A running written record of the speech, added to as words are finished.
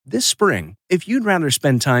This spring, if you'd rather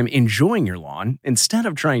spend time enjoying your lawn instead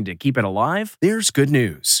of trying to keep it alive, there's good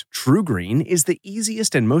news. TruGreen is the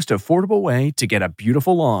easiest and most affordable way to get a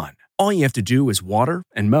beautiful lawn. All you have to do is water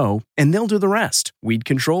and mow, and they'll do the rest. Weed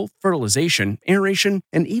control, fertilization, aeration,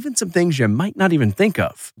 and even some things you might not even think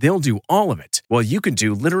of. They'll do all of it, while you can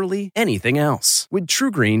do literally anything else. With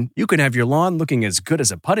TruGreen, you can have your lawn looking as good as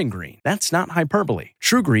a putting green. That's not hyperbole.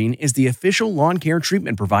 TruGreen is the official lawn care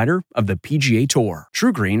treatment provider of the PGA Tour.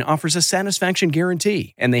 TruGreen offers a satisfaction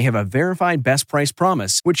guarantee, and they have a verified best price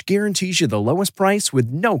promise, which guarantees you the lowest price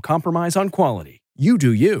with no compromise on quality. You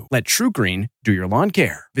do you. Let TruGreen do your lawn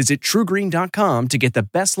care. Visit TruGreen.com to get the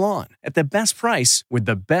best lawn at the best price with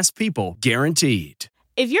the best people guaranteed.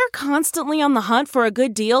 If you're constantly on the hunt for a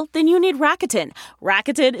good deal, then you need Rakuten.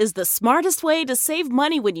 Rakuten is the smartest way to save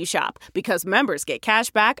money when you shop because members get cash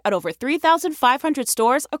back at over 3,500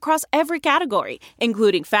 stores across every category,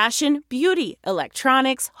 including fashion, beauty,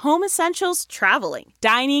 electronics, home essentials, traveling,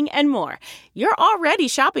 dining, and more. You're already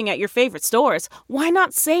shopping at your favorite stores. Why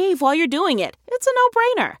not save while you're doing it? It's a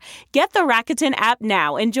no-brainer. Get the Rakuten app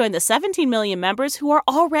now and join the 17 million members who are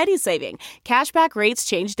already saving. Cashback rates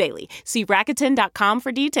change daily. See Rakuten.com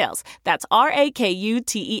for details. That's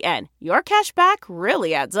Rakuten. Your cashback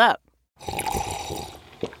really adds up.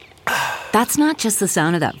 That's not just the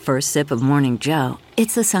sound of that first sip of Morning Joe.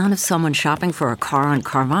 It's the sound of someone shopping for a car on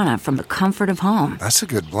Carvana from the comfort of home. That's a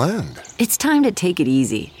good blend. It's time to take it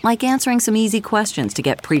easy, like answering some easy questions to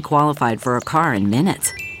get pre-qualified for a car in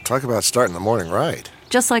minutes. Talk about starting the morning right.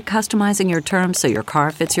 Just like customizing your terms so your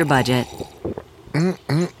car fits your budget.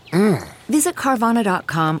 Visit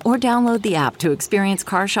Carvana.com or download the app to experience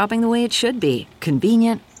car shopping the way it should be.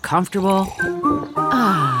 Convenient, comfortable.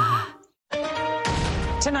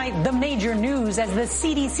 Tonight, the major news as the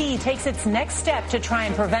CDC takes its next step to try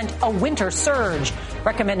and prevent a winter surge,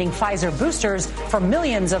 recommending Pfizer boosters for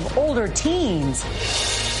millions of older teens.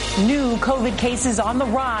 New COVID cases on the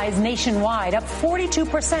rise nationwide, up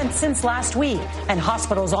 42% since last week, and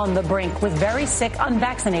hospitals on the brink with very sick,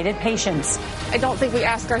 unvaccinated patients. I don't think we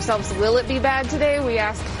ask ourselves, will it be bad today? We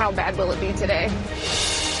ask, how bad will it be today?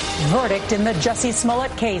 Verdict in the Jussie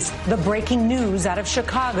Smollett case, the breaking news out of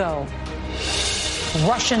Chicago.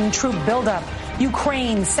 Russian troop buildup.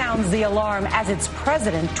 Ukraine sounds the alarm as its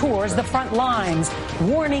president tours the front lines,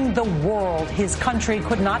 warning the world his country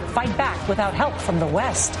could not fight back without help from the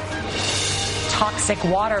West. Toxic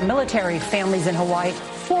water, military families in Hawaii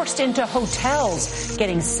forced into hotels,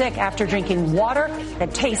 getting sick after drinking water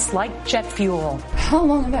that tastes like jet fuel. How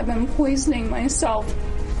long have I been poisoning myself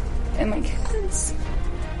and my kids?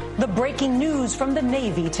 The breaking news from the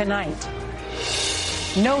Navy tonight.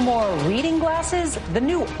 No more reading glasses, the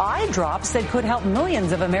new eye drops that could help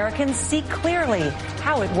millions of Americans see clearly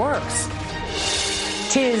how it works.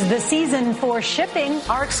 'Tis the season for shipping,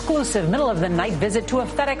 our exclusive middle-of-the-night visit to a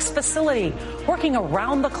FedEx facility, working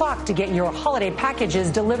around the clock to get your holiday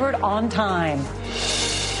packages delivered on time.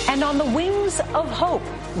 And on the wings of hope,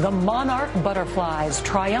 the monarch butterflies'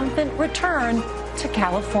 triumphant return to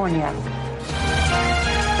California.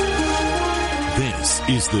 This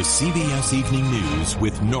is the CBS Evening News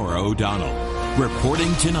with Norah O'Donnell,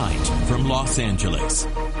 reporting tonight from Los Angeles.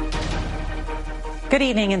 Good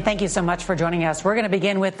evening, and thank you so much for joining us. We're going to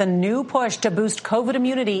begin with the new push to boost COVID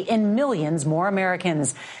immunity in millions more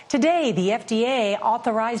Americans. Today, the FDA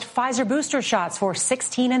authorized Pfizer booster shots for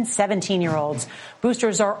 16 and 17-year-olds.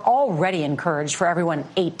 Boosters are already encouraged for everyone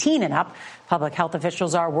 18 and up. Public health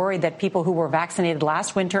officials are worried that people who were vaccinated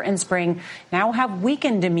last winter and spring now have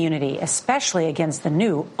weakened immunity, especially against the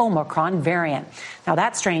new Omicron variant. Now,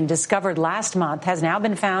 that strain discovered last month has now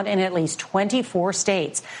been found in at least 24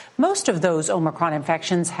 states. Most of those Omicron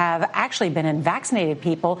infections have actually been in vaccinated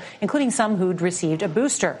people, including some who'd received a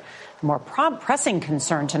booster. A more pressing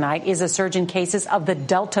concern tonight is a surge in cases of the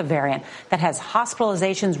Delta variant that has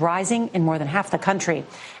hospitalizations rising in more than half the country.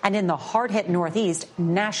 And in the hard-hit Northeast,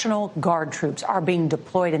 National Guard troops are being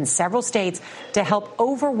deployed in several states to help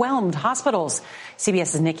overwhelmed hospitals.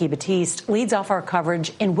 CBS's Nikki Batiste leads off our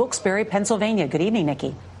coverage in Wilkes-Barre, Pennsylvania. Good evening,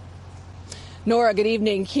 Nikki. Nora, good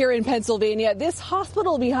evening. Here in Pennsylvania, this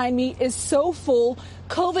hospital behind me is so full.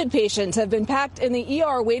 COVID patients have been packed in the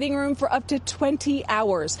ER waiting room for up to 20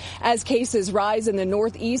 hours. As cases rise in the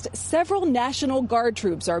Northeast, several National Guard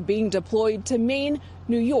troops are being deployed to Maine,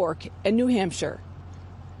 New York, and New Hampshire.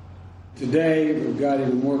 Today, we've got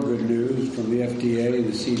even more good news from the FDA and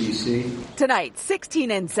the CDC. Tonight,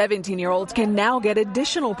 16 and 17-year-olds can now get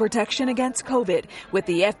additional protection against COVID, with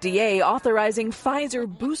the FDA authorizing Pfizer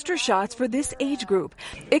booster shots for this age group.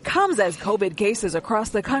 It comes as COVID cases across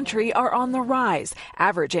the country are on the rise,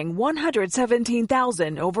 averaging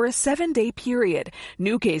 117,000 over a 7-day period.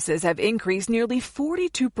 New cases have increased nearly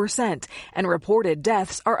 42%, and reported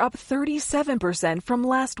deaths are up 37% from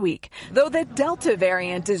last week. Though the Delta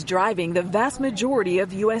variant is driving the vast majority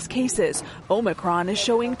of U.S. cases, Omicron is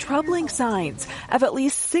showing troubling signs of at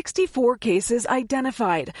least 64 cases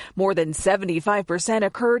identified. More than 75%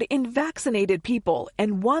 occurred in vaccinated people,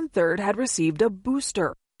 and 1/3 had received a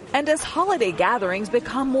booster. And as holiday gatherings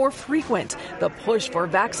become more frequent, the push for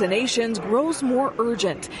vaccinations grows more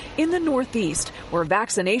urgent. In the Northeast, where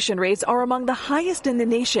vaccination rates are among the highest in the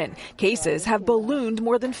nation, cases have ballooned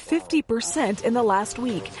more than 50% in the last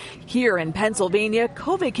week. Here in Pennsylvania,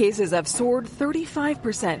 COVID cases have soared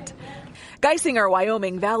 35%. Geisinger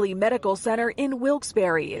Wyoming Valley Medical Center in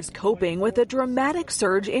Wilkes-Barre is coping with a dramatic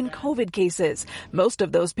surge in COVID cases. Most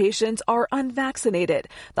of those patients are unvaccinated.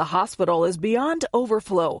 The hospital is beyond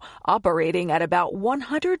overflow, operating at about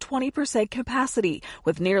 120% capacity,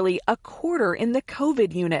 with nearly a quarter in the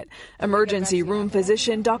COVID unit. Emergency room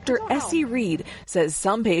physician Dr. Essie Reed says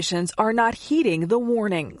some patients are not heeding the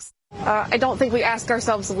warnings. I don't think we ask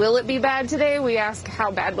ourselves, will it be bad today? We ask, how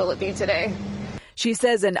bad will it be today? She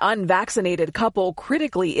says an unvaccinated couple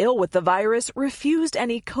critically ill with the virus refused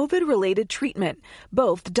any COVID-related treatment.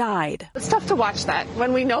 Both died. It's tough to watch that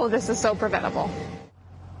when we know this is so preventable.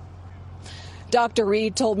 Dr.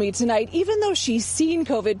 Reed told me tonight, even though she's seen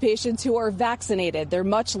COVID patients who are vaccinated, they're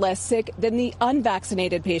much less sick than the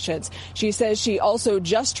unvaccinated patients. She says she also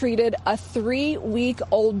just treated a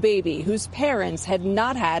 3-week-old baby whose parents had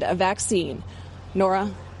not had a vaccine.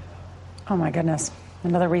 Nora? Oh, my goodness.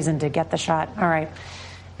 Another reason to get the shot. All right.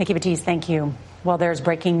 Nikki Batiz, thank you. Well, there's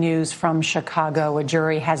breaking news from Chicago. A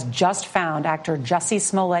jury has just found actor Jussie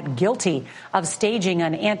Smollett guilty of staging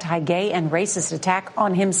an anti-gay and racist attack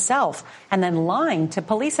on himself and then lying to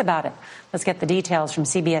police about it. Let's get the details from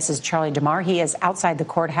CBS's Charlie DeMar. He is outside the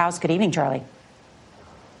courthouse. Good evening, Charlie.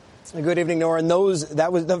 Good evening, Nora. And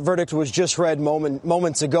the verdict was just read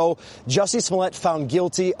moments ago. Jussie Smollett found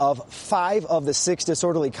guilty of 5 of the 6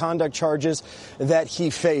 disorderly conduct charges that he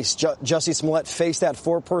faced. Jussie Smollett faced that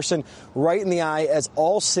foreperson right in the eye as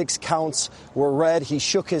all 6 counts were read. He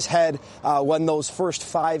shook his head when those first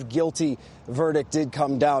 5 guilty verdict did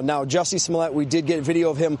come down. Now, Jussie Smollett, we did get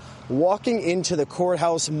video of him walking into the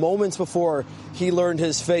courthouse moments before he learned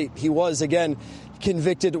his fate. He was, again,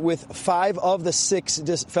 convicted with 5 of the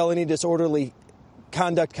 6 felony disorderly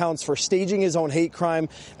conduct counts for staging his own hate crime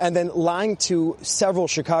and then lying to several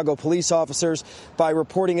Chicago police officers by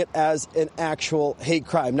reporting it as an actual hate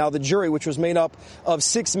crime. Now, the jury, which was made up of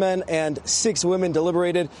 6 men and 6 women,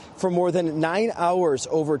 deliberated for more than 9 hours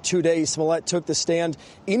over 2 days. Smollett took the stand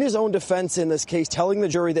in his own defense in this case, telling the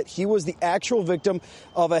jury that he was the actual victim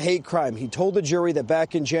of a hate crime. He told the jury that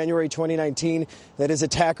back in January 2019 that his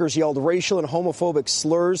attackers yelled racial and homophobic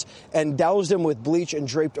slurs and doused him with bleach and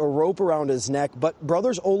draped a rope around his neck. But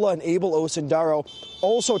brothers Ola and Abel Osundaro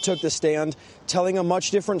also took the stand, telling a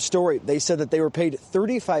much different story. They said that they were paid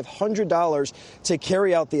 $3,500 to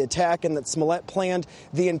carry out the attack and that Smollett planned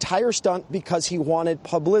the entire stunt because he wanted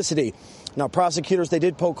publicity. Now, prosecutors, they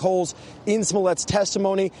did poke holes in Smollett's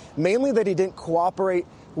testimony, mainly that he didn't cooperate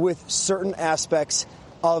with certain aspects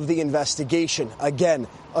of the investigation. Again,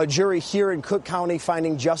 a jury here in Cook County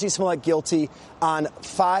finding Jussie Smollett guilty on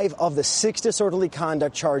 5 of the 6 disorderly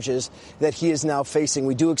conduct charges that he is now facing.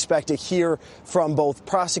 We do expect to hear from both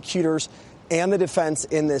prosecutors and the defense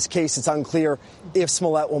in this case. It's unclear if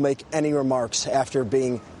Smollett will make any remarks after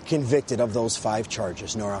being convicted of those 5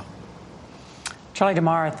 charges. Nora. Charlie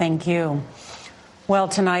DeMar, thank you. Well,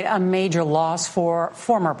 tonight, a major loss for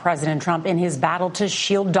former President Trump in his battle to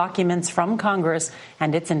shield documents from Congress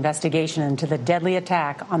and its investigation into the deadly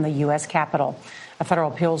attack on the U.S. Capitol. A federal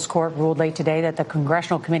appeals court ruled late today that the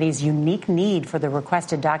congressional committee's unique need for the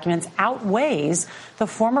requested documents outweighs the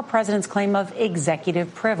former president's claim of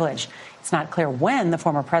executive privilege. It's not clear when the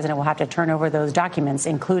former president will have to turn over those documents,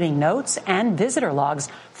 including notes and visitor logs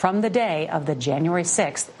from the day of the January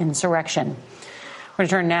 6th insurrection. We're going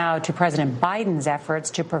to turn now to President Biden's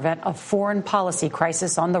efforts to prevent a foreign policy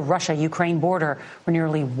crisis on the Russia-Ukraine border, where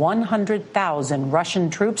nearly 100,000 Russian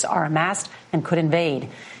troops are amassed and could invade.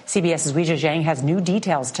 CBS's Weijia Jiang has new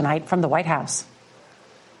details tonight from the White House.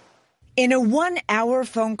 In a 1-hour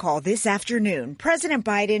phone call this afternoon, President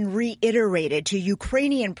Biden reiterated to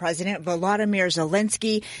Ukrainian President Volodymyr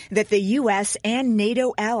Zelensky that the U.S. and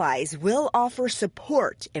NATO allies will offer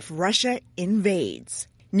support if Russia invades.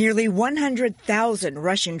 Nearly 100,000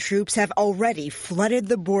 Russian troops have already flooded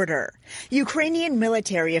the border. Ukrainian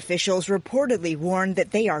military officials reportedly warned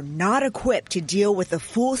that they are not equipped to deal with a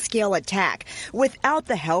full-scale attack without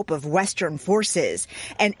the help of Western forces.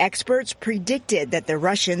 And experts predicted that the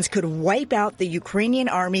Russians could wipe out the Ukrainian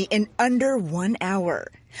army in under 1 hour.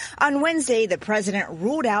 On Wednesday, the president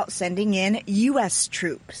ruled out sending in U.S.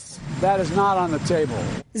 troops. That is not on the table.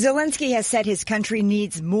 Zelensky has said his country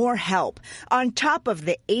needs more help. On top of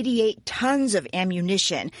the 88 tons of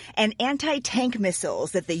ammunition and anti-tank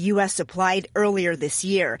missiles that the U.S. supplied earlier this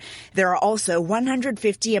year, there are also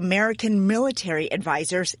 150 American military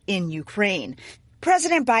advisors in Ukraine.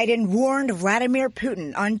 President Biden warned Vladimir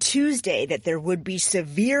Putin on Tuesday that there would be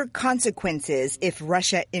severe consequences if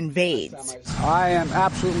Russia invades. I am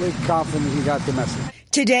absolutely confident he got the message.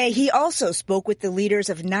 Today, he also spoke with the leaders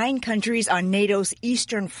of 9 countries on NATO's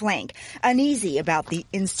eastern flank, uneasy about the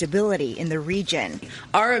instability in the region.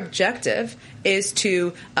 Our objective is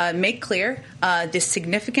to make clear the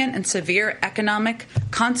significant and severe economic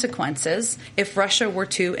consequences if Russia were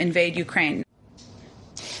to invade Ukraine.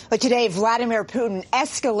 But today, Vladimir Putin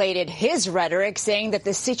escalated his rhetoric, saying that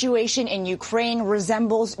the situation in Ukraine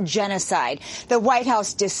resembles genocide. The White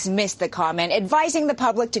House dismissed the comment, advising the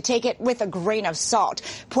public to take it with a grain of salt,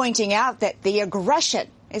 pointing out that the aggression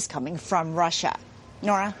is coming from Russia.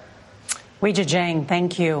 Nora? Weijia Jiang,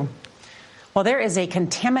 thank you. Well, there is a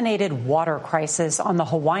contaminated water crisis on the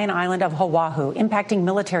Hawaiian island of Oahu, impacting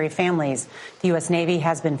military families. The U.S. Navy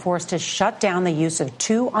has been forced to shut down the use of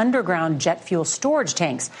 2 underground jet fuel storage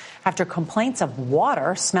tanks after complaints of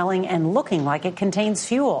water smelling and looking like it contains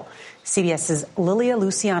fuel. CBS's Lilia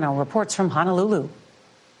Luciano reports from Honolulu.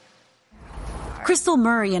 Crystal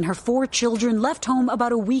Murray and her 4 children left home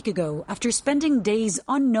about a week ago after spending days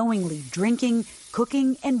unknowingly drinking,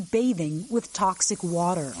 cooking, and bathing with toxic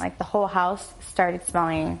water. Like the whole house started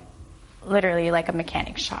smelling literally like a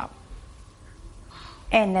mechanic shop.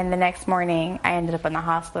 And then the next morning, I ended up in the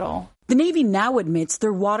hospital. The Navy now admits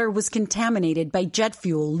their water was contaminated by jet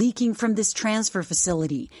fuel leaking from this transfer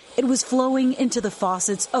facility. It was flowing into the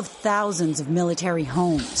faucets of thousands of military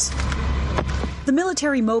homes. The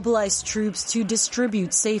military mobilized troops to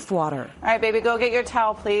distribute safe water. All right, baby, go get your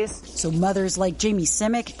towel, please. So mothers like Jamie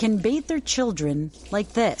Simic can bathe their children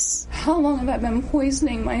like this. How long have I been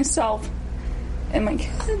poisoning myself and my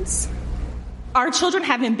kids? Our children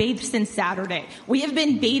haven't bathed since Saturday. We have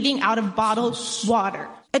been bathing out of bottled water.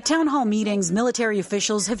 At town hall meetings, military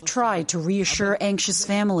officials have tried to reassure anxious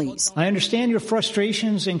families. I understand your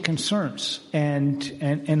frustrations and concerns,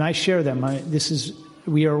 and I share them.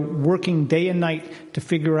 We are working day and night to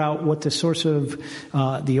figure out what the source of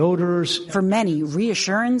the odors. For many,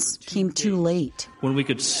 reassurance came too late. When we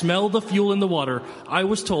could smell the fuel in the water, I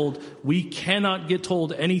was told we cannot get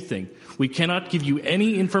told anything. We cannot give you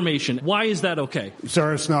any information. Why is that okay?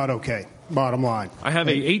 Sir, it's not okay. Bottom line. I have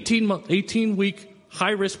a 18-week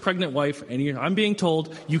high-risk pregnant wife, and I'm being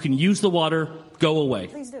told you can use the water. Go away.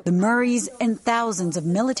 The Murrays and thousands of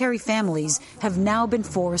military families have now been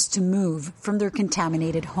forced to move from their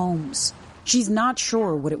contaminated homes. She's not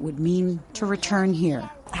sure what it would mean to return here.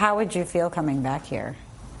 How would you feel coming back here?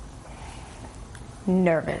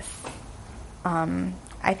 Nervous.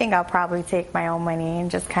 I think I'll probably take my own money and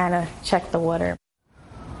just kind of check the water.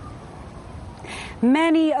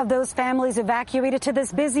 Many of those families evacuated to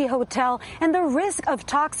this busy hotel, and the risk of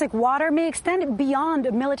toxic water may extend beyond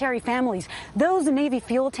military families. Those Navy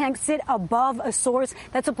fuel tanks sit above a source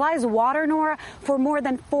that supplies water, Nora, for more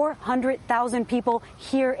than 400,000 people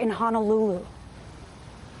here in Honolulu.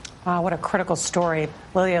 Wow, what a critical story.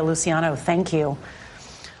 Lilia Luciano, thank you.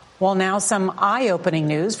 Well, now some eye-opening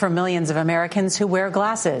news for millions of Americans who wear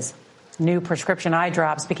glasses. New prescription eye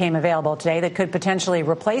drops became available today that could potentially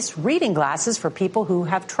replace reading glasses for people who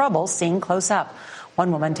have trouble seeing close up.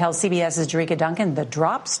 One woman tells CBS's Jerika Duncan the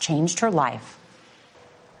drops changed her life.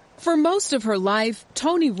 For most of her life,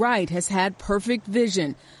 Tony Wright has had perfect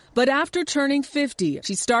vision. But after turning 50,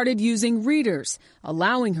 she started using readers,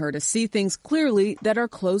 allowing her to see things clearly that are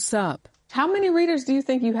close up. How many readers do you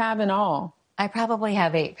think you have in all? I probably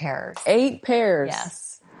have 8 pairs. 8 pairs? Yes.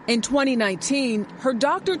 In 2019, her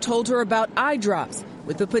doctor told her about eye drops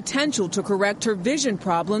with the potential to correct her vision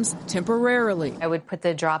problems temporarily. I would put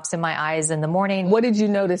the drops in my eyes in the morning. What did you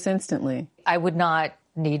notice instantly? I would not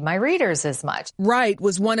need my readers as much. Wright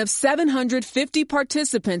was one of 750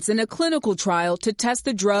 participants in a clinical trial to test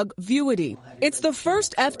the drug Vuity. It's the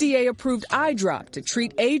first FDA-approved eye drop to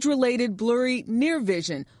treat age-related blurry near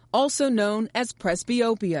vision, also known as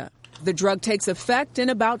presbyopia. The drug takes effect in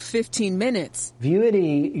about 15 minutes.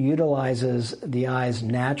 Vuity utilizes the eye's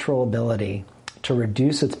natural ability to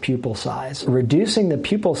reduce its pupil size. Reducing the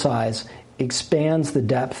pupil size expands the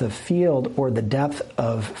depth of field or the depth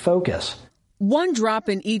of focus. One drop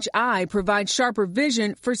in each eye provides sharper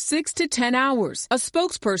vision for 6 to 10 hours. A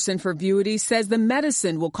spokesperson for Vuity says the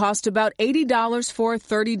medicine will cost about $80 for a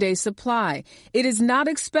 30-day supply. It is not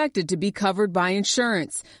expected to be covered by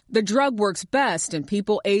insurance. The drug works best in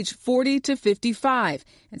people aged 40 to 55,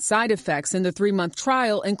 and side effects in the 3-month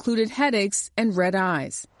trial included headaches and red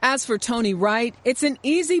eyes. As for Tony Wright, it's an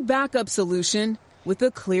easy backup solution with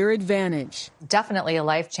a clear advantage. Definitely a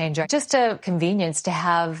life changer. Just a convenience to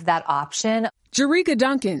have that option. Jerika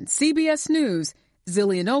Duncan, CBS News,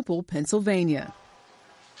 Zillionople, Pennsylvania.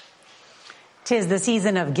 'Tis the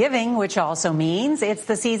season of giving, which also means it's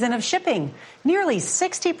the season of shipping. Nearly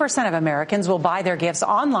 60% of Americans will buy their gifts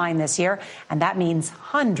online this year, and that means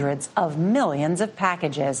hundreds of millions of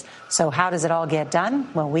packages. So how does it all get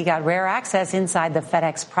done? Well, we got rare access inside the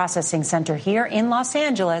FedEx Processing Center here in Los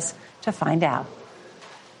Angeles to find out.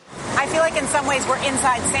 I feel like in some ways we're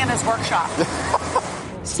inside Santa's workshop.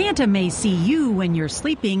 Santa may see you when you're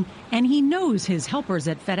sleeping, and he knows his helpers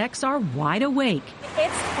at FedEx are wide awake.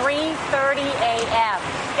 It's 3:30 a.m.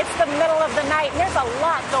 It's the middle of the night, and there's a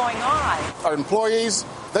lot going on. Our employees,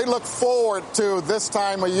 they look forward to this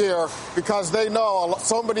time of year because they know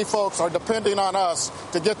so many folks are depending on us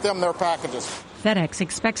to get them their packages. FedEx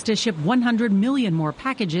expects to ship 100 million more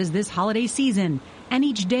packages this holiday season. And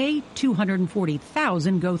each day,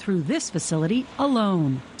 240,000 go through this facility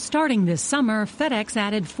alone. Starting this summer, FedEx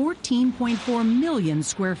added 14.4 million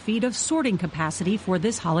square feet of sorting capacity for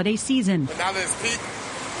this holiday season. But now that it's peak,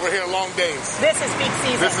 we're here long days. This is peak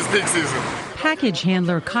season. This is peak season. Package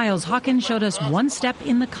handler Kyles Hawkins showed us one step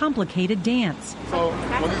in the complicated dance. So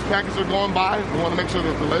when these packages are going by, we want to make sure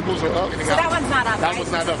that the labels are up. So that one's not up, That right?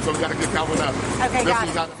 one's not up, so we got to get that one up. Okay,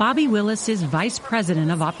 got it. Bobby Willis is vice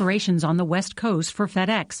president of operations on the West Coast for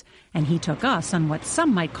FedEx, and he took us on what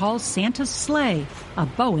some might call Santa's sleigh, a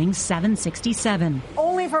Boeing 767.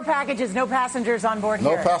 Only for packages, no passengers on board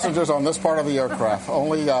here. No passengers on this part of the aircraft,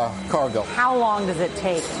 only cargo. How long does it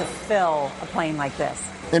take to fill a plane like this?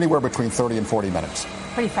 Anywhere between 30 and 40 minutes.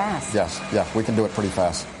 Pretty fast. Yes, yeah, we can do it pretty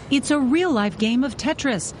fast. It's a real-life game of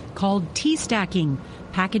Tetris called T-stacking.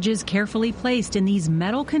 Packages carefully placed in these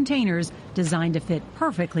metal containers designed to fit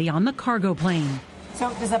perfectly on the cargo plane. So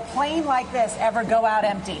does a plane like this ever go out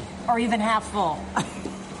empty or even half full?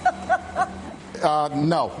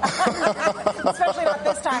 No. Especially not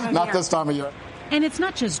this time of year. Not this time of year. And it's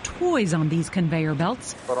not just toys on these conveyor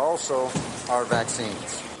belts, but also our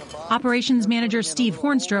vaccines. Operations manager Steve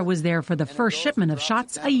Hornstra was there for the first shipment of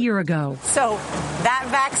shots a year ago. So that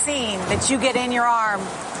vaccine that you get in your arm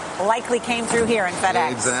likely came through here in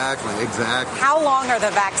FedEx. Exactly. How long are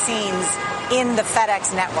the vaccines in the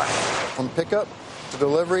FedEx network? From pickup to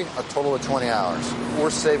delivery, a total of 20 hours. We're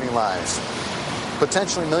saving lives.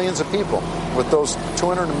 Potentially millions of people with those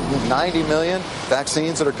 290 million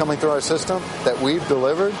vaccines that are coming through our system that we've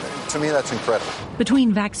delivered. To me, that's incredible.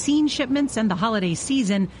 Between vaccine shipments and the holiday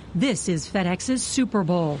season, this is FedEx's Super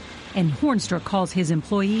Bowl. And Hornstra calls his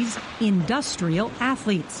employees industrial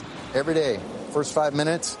athletes. Every day, first 5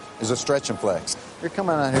 minutes is a stretch and flex. You're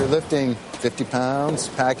coming out here lifting 50 pounds,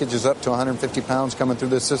 packages up to 150 pounds coming through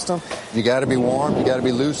this system. You got to be warm, you got to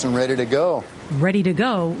be loose and ready to go. Ready to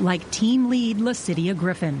go like team lead Lacidia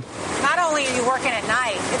Griffin. Not only are you working at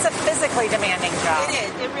night, it's a physically demanding job. It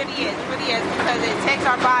is. It really is. It really is because it takes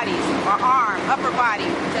our bodies, our arm, upper body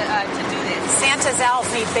to do this. Santa's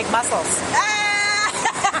elves need big muscles.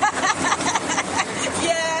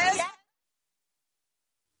 Yes.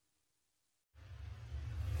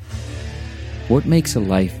 What makes a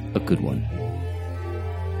life a good one?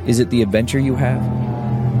 Is it the adventure you have?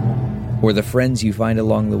 Or the friends you find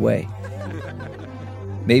along the way?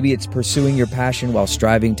 Maybe it's pursuing your passion while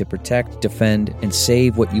striving to protect, defend, and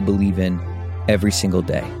save what you believe in every single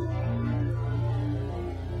day.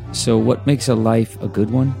 So what makes a life a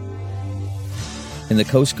good one? In the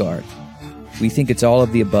Coast Guard, we think it's all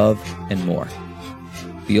of the above and more.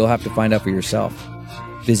 But you'll have to find out for yourself.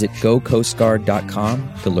 Visit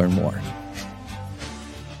gocoastguard.com to learn more.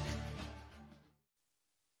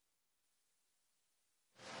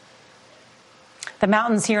 The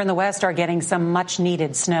mountains here in the West are getting some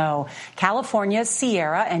much-needed snow. California's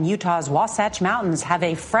Sierra and Utah's Wasatch Mountains have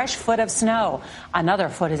a fresh foot of snow. Another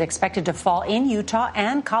foot is expected to fall in Utah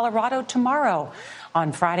and Colorado tomorrow.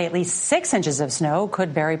 On Friday, at least 6 inches of snow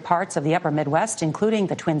could bury parts of the upper Midwest, including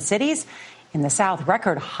the Twin Cities. In the South,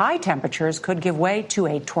 record high temperatures could give way to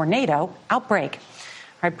a tornado outbreak.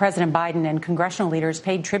 President Biden and congressional leaders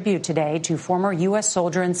paid tribute today to former U.S.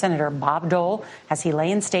 soldier and Senator Bob Dole as he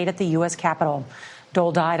lay in state at the U.S. Capitol.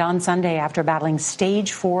 Dole died on Sunday after battling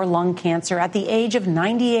stage 4 lung cancer at the age of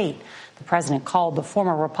 98. The president called the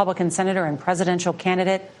former Republican senator and presidential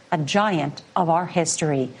candidate a giant of our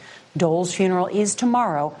history. Dole's funeral is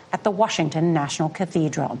tomorrow at the Washington National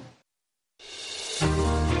Cathedral.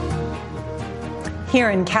 Here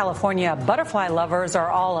in California, butterfly lovers are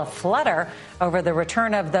all aflutter over the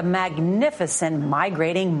return of the magnificent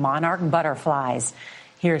migrating monarch butterflies.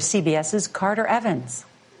 Here's CBS's Carter Evans.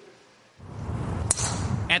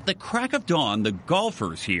 At the crack of dawn, the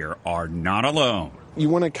golfers here are not alone. You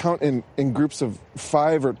want to count in groups of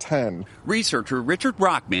 5 or 10. Researcher Richard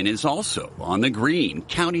Brockman is also on the green,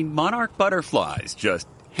 counting monarch butterflies just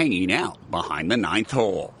hanging out behind the 9th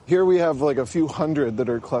hole. Here we have like a few hundred that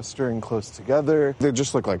are clustering close together. They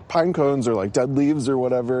just look like pine cones or like dead leaves or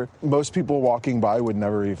whatever. Most people walking by would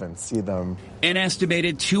never even see them. An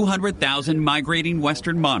estimated 200,000 migrating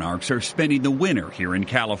western monarchs are spending the winter here in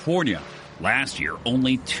California. Last year,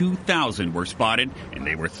 only 2,000 were spotted, and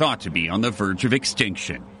they were thought to be on the verge of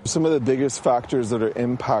extinction. Some of the biggest factors that are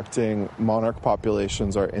impacting monarch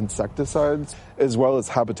populations are insecticides as well as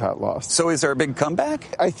habitat loss. So is there a big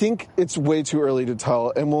comeback? I think it's way too early to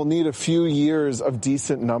tell, and we'll need a few years of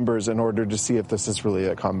decent numbers in order to see if this is really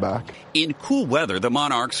a comeback. In cool weather, the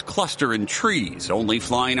monarchs cluster in trees, only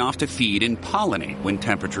flying off to feed and pollinate when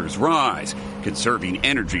temperatures rise, conserving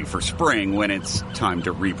energy for spring when it's time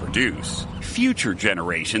to reproduce. Future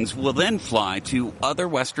generations will then fly to other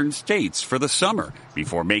western states for the summer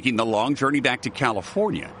before making the long journey back to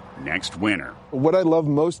California next winter. What I love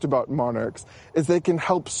most about monarchs is they can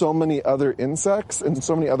help so many other insects and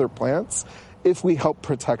so many other plants if we help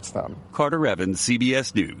protect them. Carter Evans,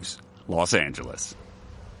 CBS News, Los Angeles.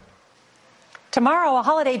 Tomorrow, a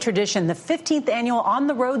holiday tradition, the 15th annual On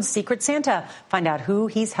the Road Secret Santa. Find out who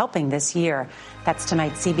he's helping this year. That's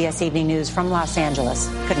tonight's CBS Evening News from Los Angeles.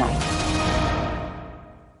 Good night.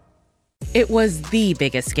 It was the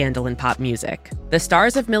biggest scandal in pop music. The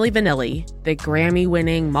stars of Milli Vanilli, the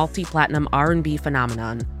Grammy-winning multi-platinum R&B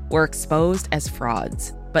phenomenon, were exposed as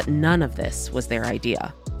frauds. But none of this was their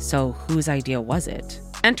idea. So whose idea was it?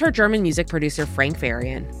 Enter German music producer Frank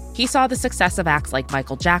Farian. He saw the success of acts like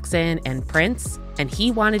Michael Jackson and Prince, and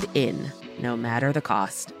he wanted in, no matter the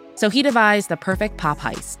cost. So he devised the perfect pop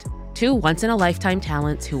heist. 2 once-in-a-lifetime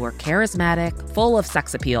talents who were charismatic, full of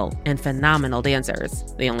sex appeal, and phenomenal dancers.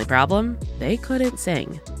 The only problem? They couldn't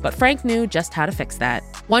sing. But Frank knew just how to fix that.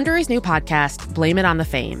 Wondery's new podcast, Blame It on the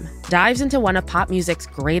Fame, dives into one of pop music's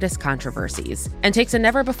greatest controversies and takes a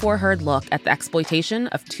never-before-heard look at the exploitation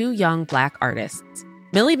of 2 young Black artists.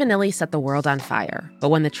 Milli Vanilli set the world on fire, but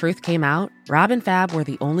when the truth came out, Rob and Fab were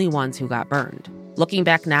the only ones who got burned. Looking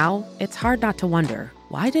back now, it's hard not to wonder,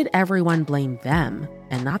 why did everyone blame them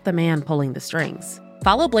and not the man pulling the strings?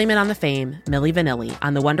 Follow Blame It on the Fame, Milli Vanilli,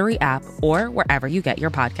 on the Wondery app or wherever you get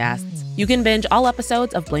your podcasts. You can binge all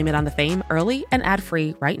episodes of Blame It on the Fame early and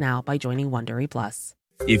ad-free right now by joining Wondery Plus.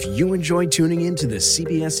 If you enjoy tuning in to the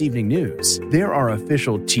CBS Evening News, there are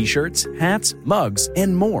official t-shirts, hats, mugs,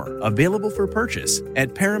 and more available for purchase at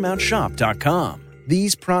ParamountShop.com.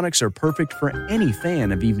 These products are perfect for any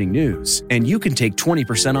fan of evening news, and you can take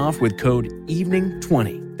 20% off with code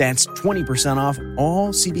EVENING20. That's 20% off all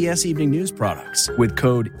CBS Evening News products with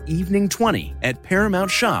code EVENING20 at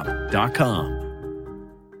ParamountShop.com.